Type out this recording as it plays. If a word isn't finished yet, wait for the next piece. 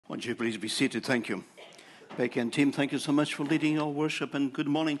Won't you please be seated? Thank you. Becky and Tim, thank you so much for leading our worship, and good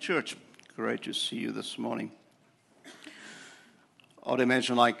morning, church. Great to see you this morning. I'd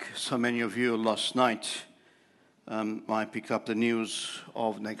imagine, like so many of you last night, I picked up the news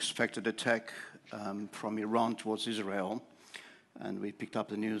of an expected attack from Iran towards Israel, and we picked up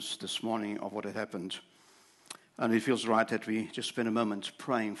the news this morning of what had happened. And it feels right that we just spend a moment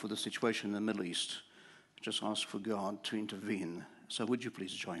praying for the situation in the Middle East. Just ask for God to intervene. So would you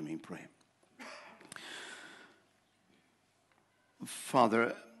please join me in prayer?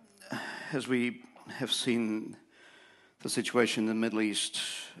 Father, as we have seen the situation in the Middle East,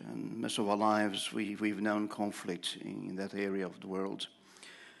 and most of our lives we've known conflict in that area of the world.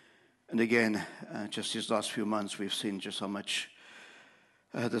 And again, just these last few months, we've seen just how much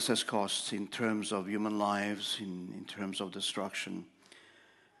this has cost in terms of human lives, in terms of destruction.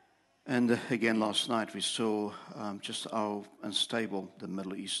 And again, last night we saw just how unstable the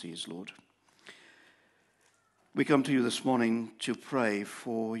Middle East is, Lord. We come to you this morning to pray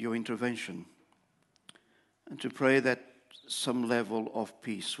for your intervention and to pray that some level of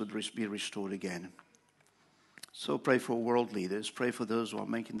peace would be restored again. So pray for world leaders, pray for those who are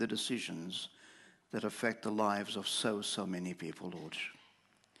making the decisions that affect the lives of so many people, Lord.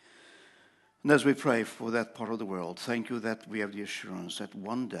 And as we pray for that part of the world, thank you that we have the assurance that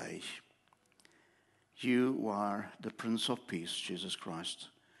one day you are the Prince of Peace, Jesus Christ.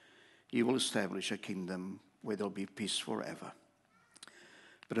 You will establish a kingdom where there will be peace forever.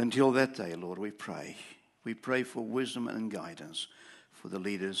 But until that day, Lord, we pray. We pray for wisdom and guidance for the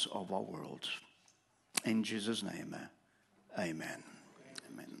leaders of our world. In Jesus' name, amen.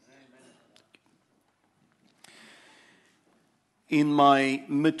 Amen. In my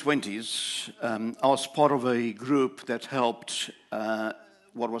mid-20s, I was part of a group that helped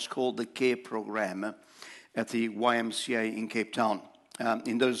what was called the CARE program at the YMCA in Cape Town.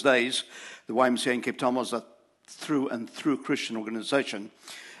 In those days, the YMCA in Cape Town was a through and through Christian organization.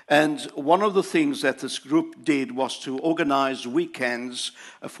 And one of the things that this group did was to organize weekends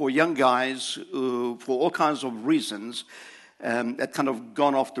for young guys who, for all kinds of reasons, had kind of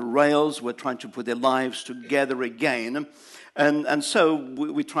gone off the rails, were trying to put their lives together again. And so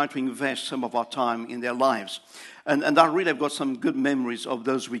we tried to invest some of our time in their lives. And I really have got some good memories of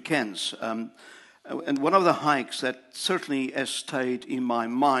those weekends. And one of the hikes that certainly has stayed in my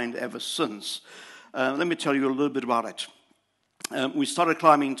mind ever since, let me tell you a little bit about it. We started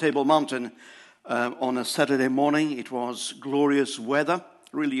climbing Table Mountain on a Saturday morning. It was glorious weather,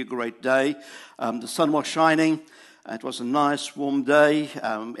 really a great day. The sun was shining. It was a nice warm day.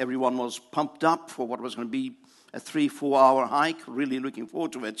 Everyone was pumped up for what was going to be a 3-4 hour hike, really looking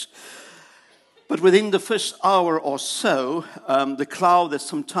forward to it. But within the first hour or so, the cloud that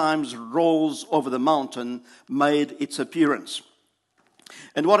sometimes rolls over the mountain made its appearance.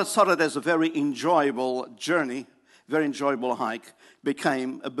 And what had started as a very enjoyable journey, very enjoyable hike,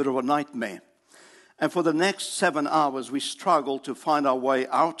 became a bit of a nightmare. And for the next 7 hours, we struggled to find our way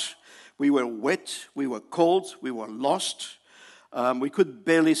out. We were wet, we were cold, we were lost. We could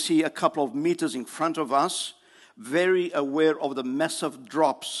barely see a couple of meters in front of us, very aware of the massive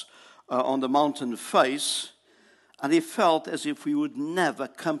drops on the mountain face, and it felt as if we would never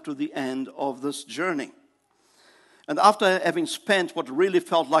come to the end of this journey. And after having spent what really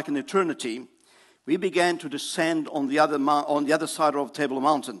felt like an eternity, we began to descend on the other side of Table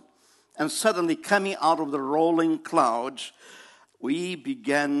Mountain. And suddenly, coming out of the rolling clouds, we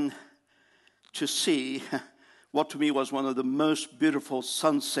began to see what to me was one of the most beautiful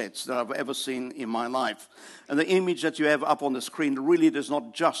sunsets that I've ever seen in my life. And the image that you have up on the screen really does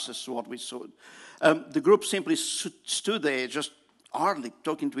not justice to what we saw. The group simply stood there just hardly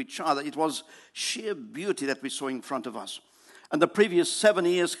talking to each other. It was sheer beauty that we saw in front of us. And the previous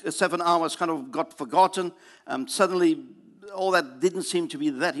 7 hours kind of got forgotten. Suddenly, all that didn't seem to be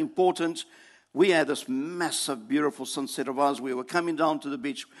that important. We had this massive, beautiful sunset of us. We were coming down to the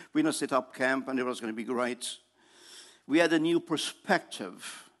beach. We're going to set up camp, and it was going to be great. We had a new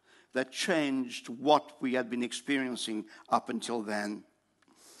perspective that changed what we had been experiencing up until then.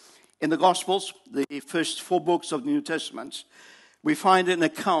 In the Gospels, the first 4 books of the New Testament, we find an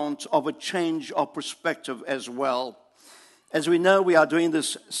account of a change of perspective as well. As we know, we are doing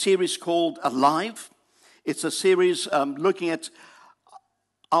this series called Alive. It's a series looking at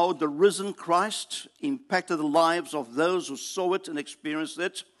how the risen Christ impacted the lives of those who saw it and experienced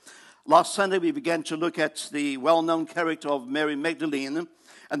it. Last Sunday, we began to look at the well-known character of Mary Magdalene.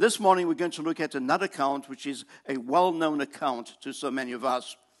 And this morning, we're going to look at another account, which is a well-known account to so many of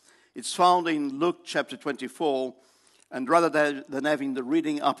us. It's found in Luke chapter 24, And rather than having the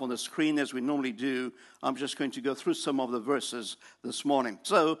reading up on the screen as we normally do, I'm just going to go through some of the verses this morning.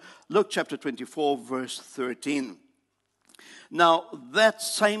 So, Luke chapter 24, verse 13. Now, that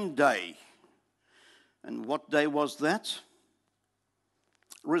same day, and what day was that?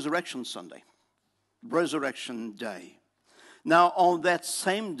 Resurrection Sunday. Resurrection Day. Now, on that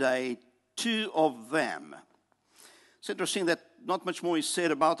same day, two of them. It's interesting that not much more is said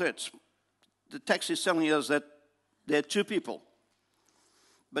about it. The text is telling us that there are two people.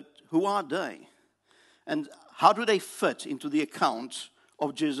 But who are they? And how do they fit into the account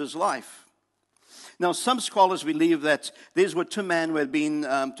of Jesus' life? Now, some scholars believe that these were two men who had been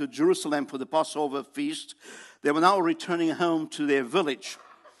to Jerusalem for the Passover feast. They were now returning home to their village.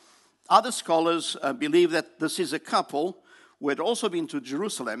 Other scholars believe that this is a couple who had also been to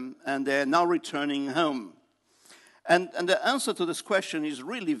Jerusalem, and they're now returning home. And the answer to this question is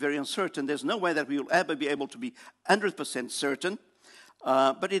really very uncertain. There's no way that we will ever be able to be 100% certain,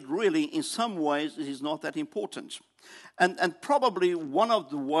 but it really, in some ways, it is not that important. And probably one of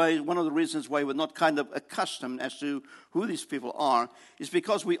the reasons why we're not kind of accustomed as to who these people are is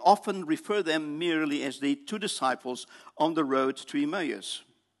because we often refer them merely as the two disciples on the road to Emmaus.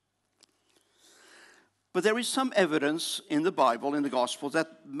 But there is some evidence in the Bible, in the Gospels,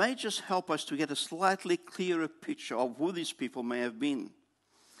 that may just help us to get a slightly clearer picture of who these people may have been.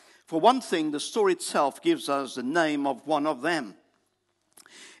 For one thing, the story itself gives us the name of one of them.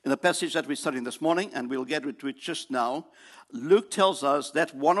 In the passage that we studied this morning, and we'll get to it just now, Luke tells us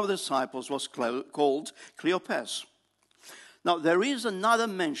that one of the disciples was called Cleopas. Now, there is another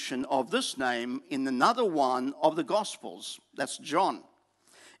mention of this name in another one of the Gospels. That's John.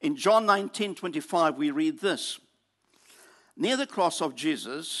 In John 19:25, we read this. Near the cross of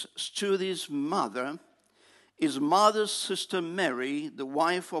Jesus stood his mother's sister Mary, the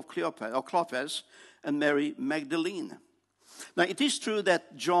wife of Cleopas, and Mary Magdalene. Now, it is true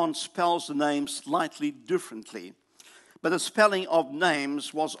that John spells the name slightly differently, but the spelling of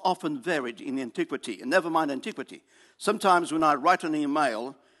names was often varied in antiquity, and never mind antiquity. Sometimes when I write an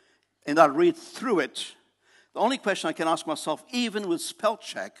email and I read through it, the only question I can ask myself, even with spell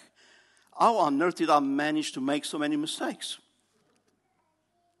check, how on earth did I manage to make so many mistakes?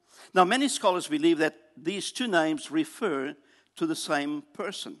 Now, many scholars believe that these two names refer to the same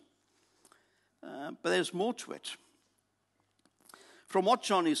person. But there's more to it. From what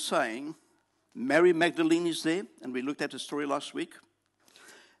John is saying, Mary Magdalene is there, and we looked at the story last week.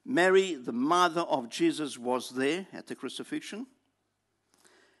 Mary, the mother of Jesus, was there at the crucifixion.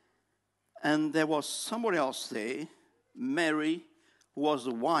 And there was somebody else there, Mary, who was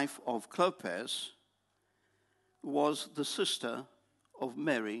the wife of Cleopas, who was the sister of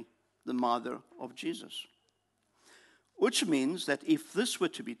Mary, the mother of Jesus. Which means that if this were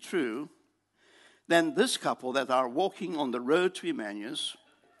to be true, then this couple that are walking on the road to Emmaus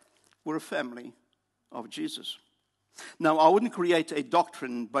were a family of Jesus. Now, I wouldn't create a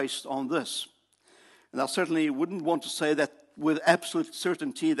doctrine based on this. And I certainly wouldn't want to say that with absolute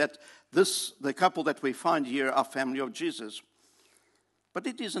certainty that the couple that we find here are family of Jesus. But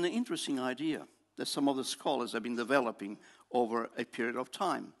it is an interesting idea that some of the scholars have been developing over a period of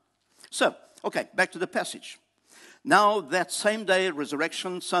time. So, okay, back to the passage. Now, that same day,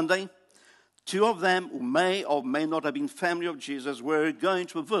 Resurrection Sunday, two of them who may or may not have been family of Jesus were going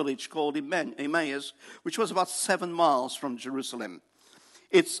to a village called Emmaus, which was about 7 miles from Jerusalem.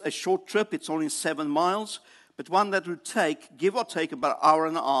 It's a short trip, it's only 7 miles, but one that would take, give or take, about an hour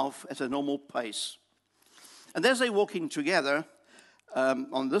and a half at a normal pace. And as they're walking together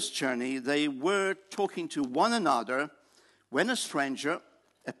on this journey, they were talking to one another when a stranger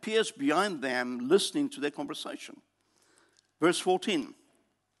appears behind them listening to their conversation. Verse 14.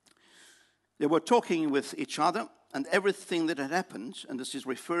 They were talking with each other and everything that had happened, and this is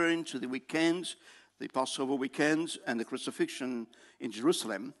referring to the weekend, the Passover weekend, and the crucifixion in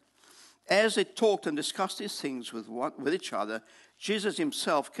Jerusalem. As they talked and discussed these things with each other, Jesus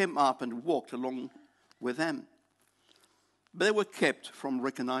himself came up and walked along with them. But they were kept from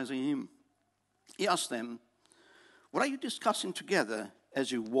recognizing him. He asked them, "What are you discussing together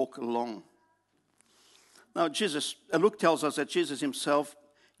as you walk along?" Now, Luke tells us that Jesus himself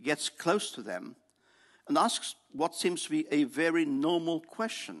gets close to them and asks what seems to be a very normal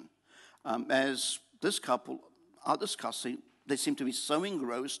question. As this couple are discussing, they seem to be so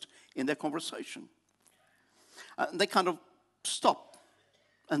engrossed in their conversation. They kind of stop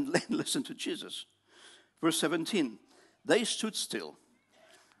and listen to Jesus. Verse 17, they stood still,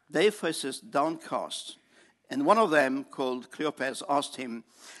 their faces downcast, and one of them, called Cleopas, asked him,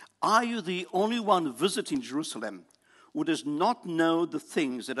 "Are you the only one visiting Jerusalem who does not know the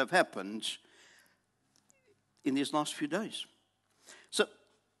things that have happened in these last few days. So,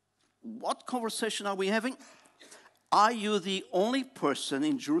 what conversation are we having? Are you the only person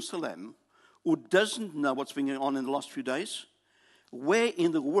in Jerusalem who doesn't know what's been going on in the last few days? Where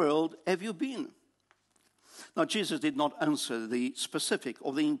in the world have you been? Now, Jesus did not answer the specific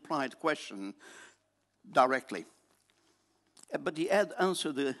or the implied question directly. But if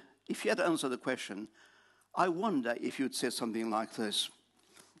he had answered the question, I wonder if you'd say something like this.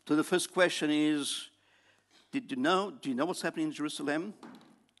 So the first question is, do you know what's happening in Jerusalem?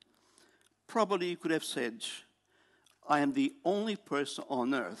 Probably you could have said, I am the only person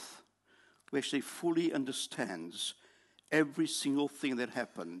on earth who actually fully understands every single thing that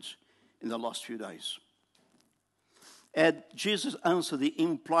happened in the last few days. Had Jesus answered the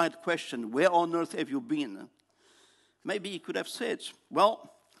implied question, where on earth have you been? Maybe he could have said,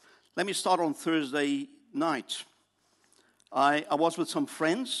 well, let me start on Thursday night. I was with some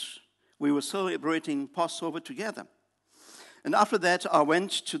friends. We were celebrating Passover together. And after that, I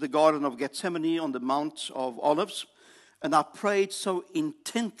went to the Garden of Gethsemane on the Mount of Olives, and I prayed so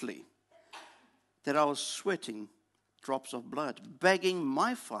intently that I was sweating drops of blood, begging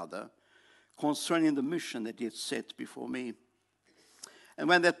my Father concerning the mission that he had set before me. And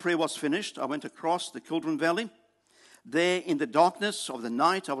when that prayer was finished, I went across the Kidron Valley. There, in the darkness of the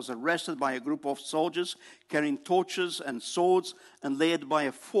night, I was arrested by a group of soldiers carrying torches and swords and led by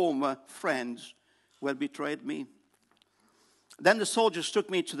a former friend who had betrayed me. Then the soldiers took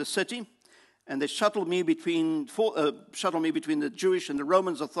me to the city, and they shuttled me between the Jewish and the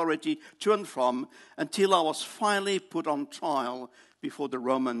Roman authority to and from until I was finally put on trial before the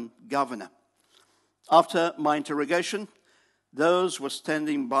Roman governor. After my interrogation,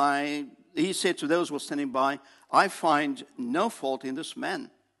 he said to those who were standing by, I find no fault in this man.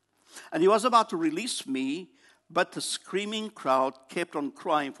 And he was about to release me, but the screaming crowd kept on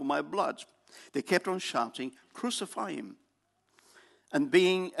crying for my blood. They kept on shouting, crucify him. And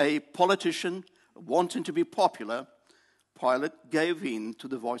being a politician, wanting to be popular, Pilate gave in to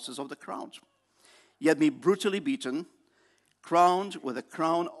the voices of the crowd. He had me brutally beaten, crowned with a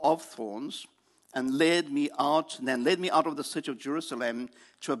crown of thorns, and led me out of the city of Jerusalem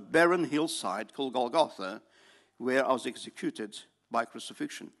to a barren hillside called Golgotha, where I was executed by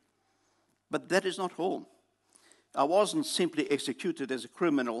crucifixion. But that is not all. I wasn't simply executed as a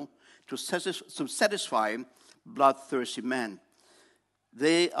criminal to satisfy bloodthirsty man.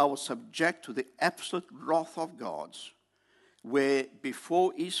 There I was subject to the absolute wrath of God, where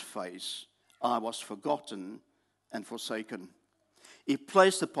before his face I was forgotten and forsaken. He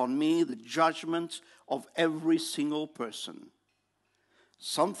placed upon me the judgment of every single person,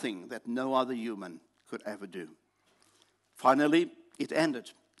 something that no other human could ever do. Finally, it ended.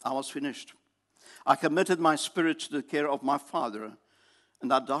 I was finished. I committed my spirit to the care of my Father,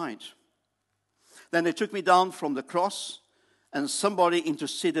 and I died. Then they took me down from the cross, and somebody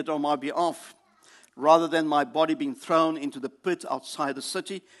interceded on my behalf. Rather than my body being thrown into the pit outside the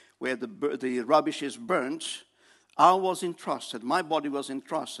city where the rubbish is burnt, my body was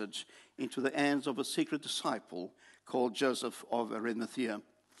entrusted into the hands of a secret disciple called Joseph of Arimathea,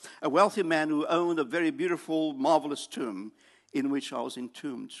 a wealthy man who owned a very beautiful, marvelous tomb in which I was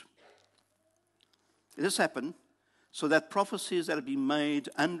entombed. This happened so that prophecies that had been made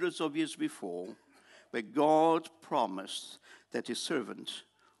hundreds of years before, where God promised that his servant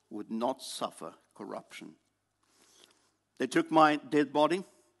would not suffer corruption. They took my dead body,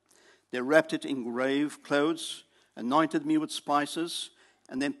 they wrapped it in grave clothes, anointed me with spices,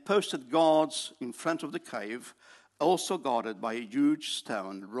 and then posted guards in front of the cave, also guarded by a huge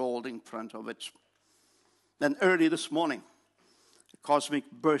stone rolled in front of it. Then early this morning, a cosmic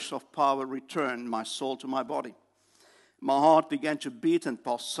burst of power returned my soul to my body. My heart began to beat and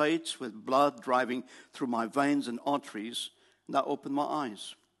pulsate with blood driving through my veins and arteries, and I opened my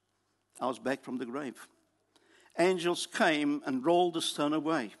eyes. I was back from the grave. Angels came and rolled the stone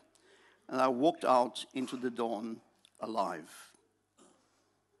away, and I walked out into the dawn alive.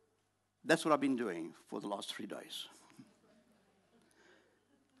 That's what I've been doing for the last 3 days.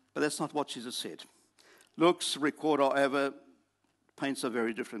 But that's not what Jesus said. Luke's record, however, paints a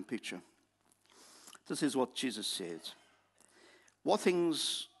very different picture. This is what Jesus said. What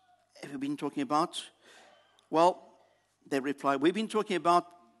things have you been talking about? Well, they replied, we've been talking about,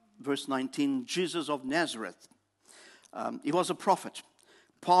 verse 19, Jesus of Nazareth. He was a prophet,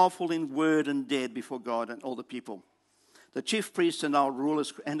 powerful in word and deed before God and all the people. The chief priests and our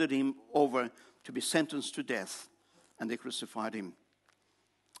rulers handed him over to be sentenced to death, and they crucified him.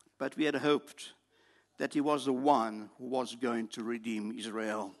 But we had hoped that he was the one who was going to redeem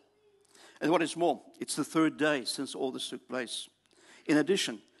Israel. And what is more, it's the third day since all this took place. In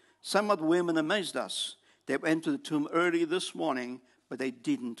addition, some of the women amazed us. They went to the tomb early this morning, but they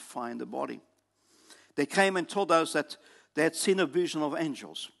didn't find the body. They came and told us that they had seen a vision of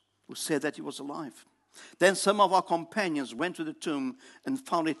angels who said that he was alive. Then some of our companions went to the tomb and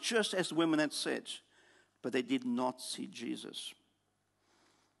found it just as the women had said, but they did not see Jesus.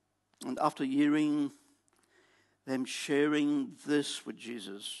 And after hearing them sharing this with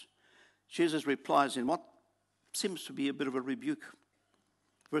Jesus, Jesus replies in what seems to be a bit of a rebuke.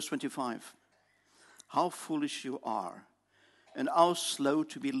 Verse 25, how foolish you are, and how slow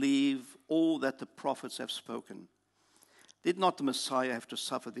to believe all that the prophets have spoken. Did not the Messiah have to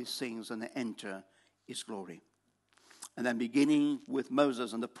suffer these things and enter his glory? And then beginning with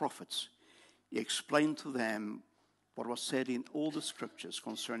Moses and the prophets, he explained to them what was said in all the scriptures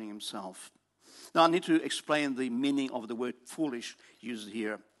concerning himself. Now I need to explain the meaning of the word foolish used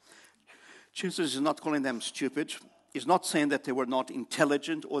here. Jesus is not calling them stupid. He's not saying that they were not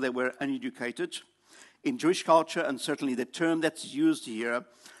intelligent or they were uneducated. In Jewish culture, and certainly the term that's used here,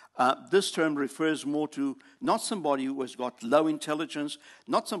 this term refers more to not somebody who has got low intelligence,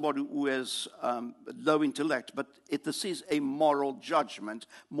 not somebody who has low intellect, but this is a moral judgment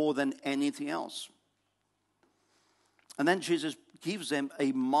more than anything else. And then Jesus gives them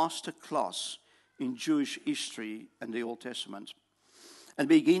a master class in Jewish history and the Old Testament. And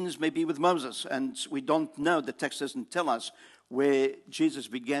begins maybe with Moses, and we don't know, the text doesn't tell us where Jesus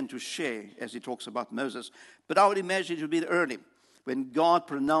began to share as he talks about Moses. But I would imagine it would be early, when God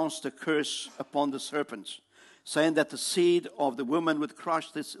pronounced a curse upon the serpent, saying that the seed of the woman would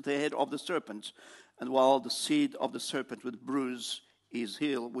crush the head of the serpent, and while the seed of the serpent would bruise his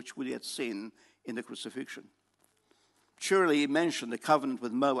heel, which we had seen in the crucifixion. Surely he mentioned the covenant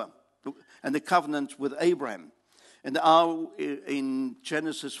with Noah and the covenant with Abraham. And how in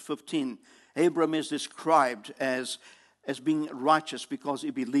Genesis 15, Abraham is described as being righteous because he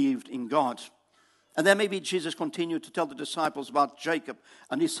believed in God. And then maybe Jesus continued to tell the disciples about Jacob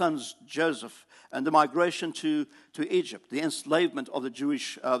and his sons Joseph and the migration to Egypt, the enslavement of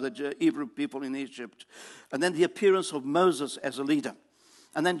the Hebrew people in Egypt, and then the appearance of Moses as a leader,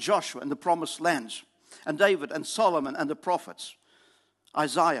 and then Joshua and the promised land, and David and Solomon and the prophets,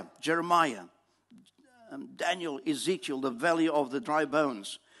 Isaiah, Jeremiah, Daniel, Ezekiel, the valley of the dry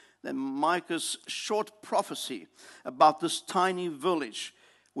bones, then Micah's short prophecy about this tiny village,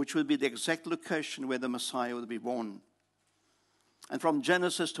 which would be the exact location where the Messiah would be born. And from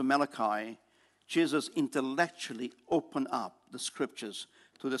Genesis to Malachi, Jesus intellectually opened up the scriptures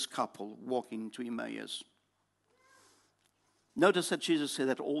to this couple walking to Emmaus. Notice that Jesus said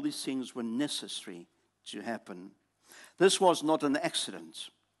that all these things were necessary to happen. This was not an accident.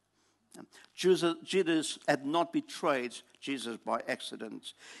 Judas had not betrayed Jesus by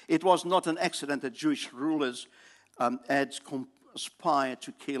accident. It was not an accident that Jewish rulers had conspired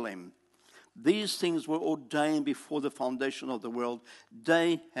to kill him. These things were ordained before the foundation of the world.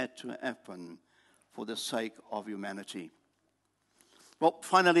 They had to happen for the sake of humanity. Well,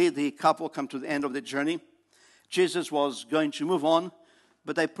 finally, the couple come to the end of the journey. Jesus was going to move on,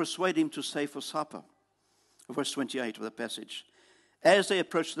 but they persuade him to stay for supper. Verse 28 of the passage. As they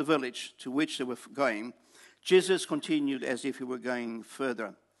approached the village to which they were going, Jesus continued as if he were going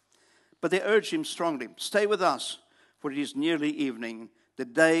further. But they urged him strongly, "Stay with us, for it is nearly evening. The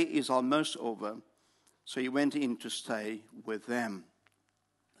day is almost over." So he went in to stay with them.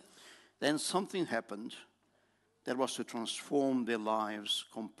 Then something happened that was to transform their lives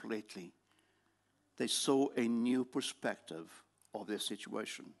completely. They saw a new perspective of their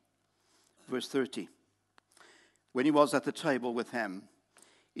situation. Verse 30. When he was at the table with them,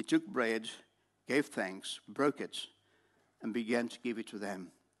 he took bread, gave thanks, broke it, and began to give it to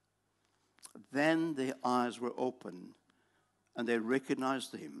them. Then their eyes were opened, and they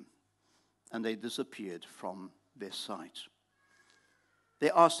recognized him, and they disappeared from their sight. They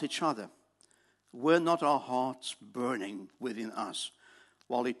asked each other, "Were not our hearts burning within us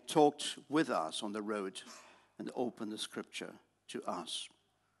while he talked with us on the road and opened the scripture to us?"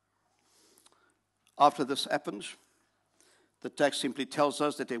 After this happened, the text simply tells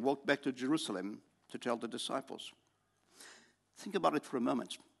us that they walked back to Jerusalem to tell the disciples. Think about it for a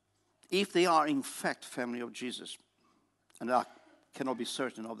moment. If they are in fact family of Jesus, and I cannot be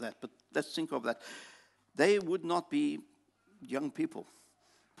certain of that, but let's think of that. They would not be young people,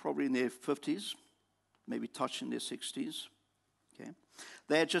 probably in their 50s, maybe touching their 60s. Okay?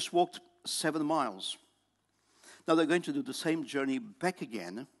 They had just walked 7 miles. Now they're going to do the same journey back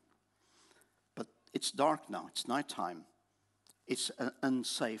again, but it's dark now, it's nighttime. It's an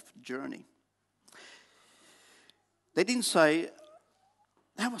unsafe journey. They didn't say,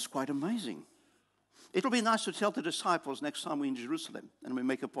 "That was quite amazing. It'll be nice to tell the disciples next time we're in Jerusalem," and we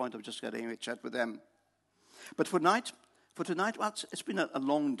make a point of just getting a chat with them. But for tonight, well, it's been a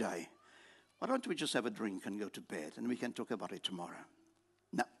long day. Why don't we just have a drink and go to bed, and we can talk about it tomorrow?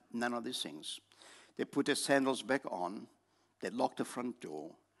 No, none of these things. They put their sandals back on, they locked the front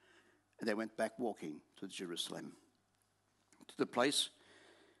door, and they went back walking to Jerusalem, to the place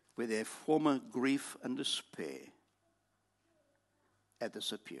where their former grief and despair had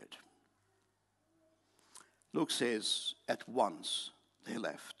disappeared. Luke says, at once they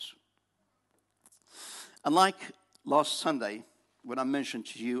left. Unlike last Sunday, when I mentioned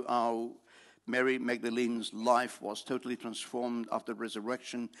to you how Mary Magdalene's life was totally transformed after the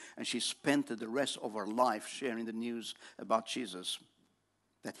resurrection, and she spent the rest of her life sharing the news about Jesus,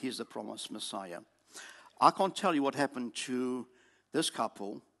 that he's the promised Messiah. I can't tell you what happened to this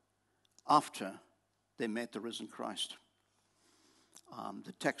couple after they met the risen Christ.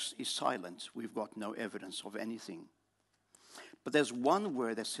 The text is silent. We've got no evidence of anything. But there's one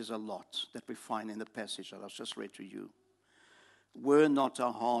word that says a lot that we find in the passage that I've just read to you. Were not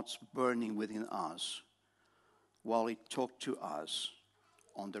our hearts burning within us while he talked to us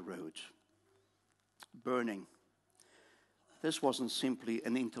on the road? Burning. This wasn't simply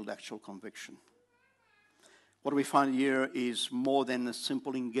an intellectual conviction. What we find here is more than a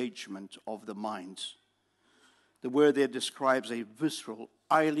simple engagement of the mind. The word there describes a visceral,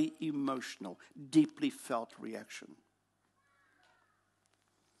 highly emotional, deeply felt reaction.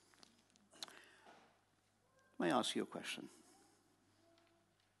 May I ask you a question?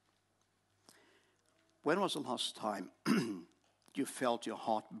 When was the last time you felt your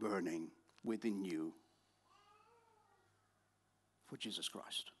heart burning within you for Jesus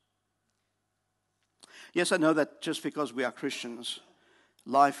Christ? Yes, I know that just because we are Christians,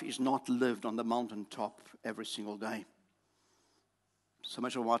 life is not lived on the mountaintop every single day. So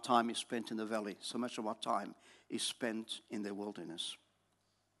much of our time is spent in the valley. So much of our time is spent in the wilderness.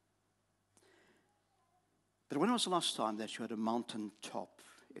 But when was the last time that you had a mountaintop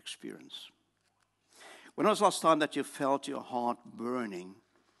experience? When was the last time that you felt your heart burning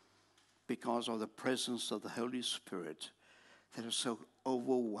because of the presence of the Holy Spirit that is so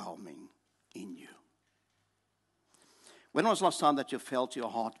overwhelming in you? When was the last time that you felt your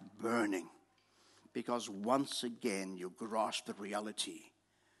heart burning because once again you grasped the reality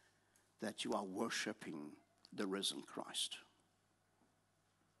that you are worshiping the risen Christ?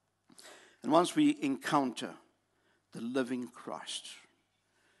 And once we encounter the living Christ,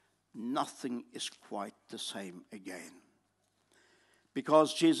 nothing is quite the same again.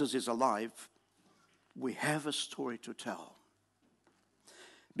 Because Jesus is alive, we have a story to tell.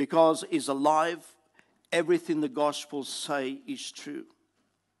 Because he's alive, everything the Gospels say is true.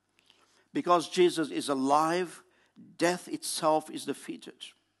 Because Jesus is alive, death itself is defeated.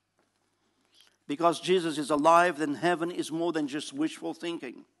 Because Jesus is alive, then heaven is more than just wishful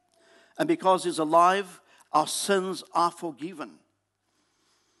thinking. And because he's alive, our sins are forgiven.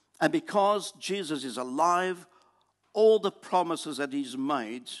 And because Jesus is alive, all the promises that he's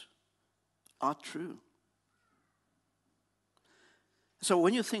made are true. So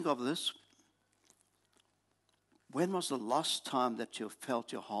when you think of this, when was the last time that you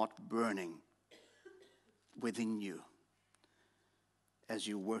felt your heart burning within you as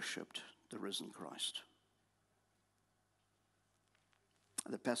you worshipped the risen Christ?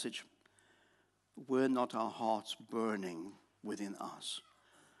 The passage, were not our hearts burning within us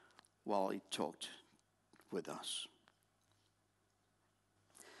while he talked with us?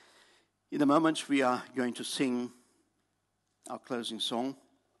 In a moment, we are going to sing our closing song.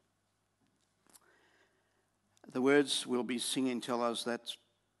 The words we'll be singing tell us that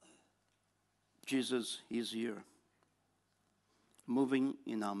Jesus is here, moving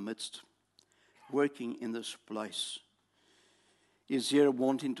in our midst, working in this place. He's here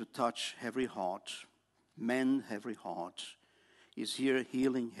wanting to touch every heart, mend every heart. He's here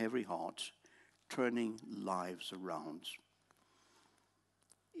healing every heart, turning lives around.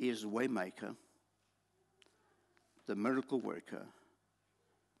 He is the way maker, the miracle worker,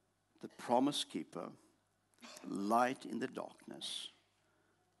 the promise keeper, light in the darkness.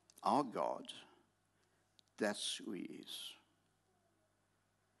 Our God, that's who he is.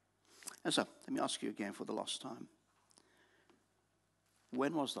 And so, let me ask you again for the last time.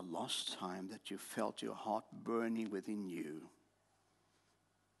 When was the last time that you felt your heart burning within you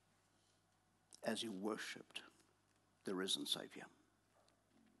as you worshipped the risen Savior?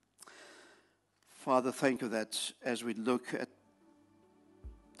 Father, thank you that as we look at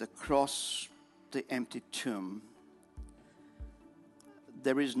the cross, the empty tomb,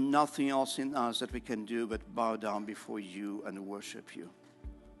 there is nothing else in us that we can do but bow down before you and worship you.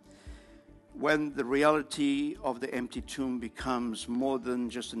 when the reality of the empty tomb becomes more than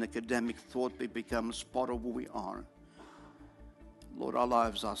just an academic thought, it becomes part of who we are. Lord, our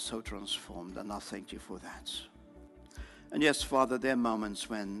lives are so transformed, and I thank you for that. And yes, Father, there are moments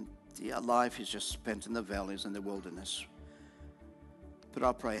when our life is just spent in the valleys and the wilderness. But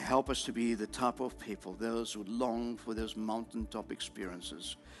I pray, help us to be the type of people, those who long for those mountaintop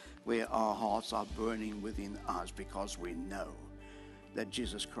experiences where our hearts are burning within us because we know that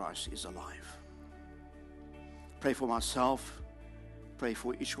Jesus Christ is alive. Pray for myself. Pray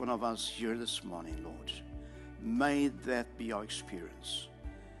for each one of us here this morning, Lord. May that be our experience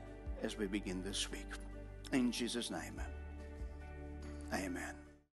as we begin this week. In Jesus' name, amen.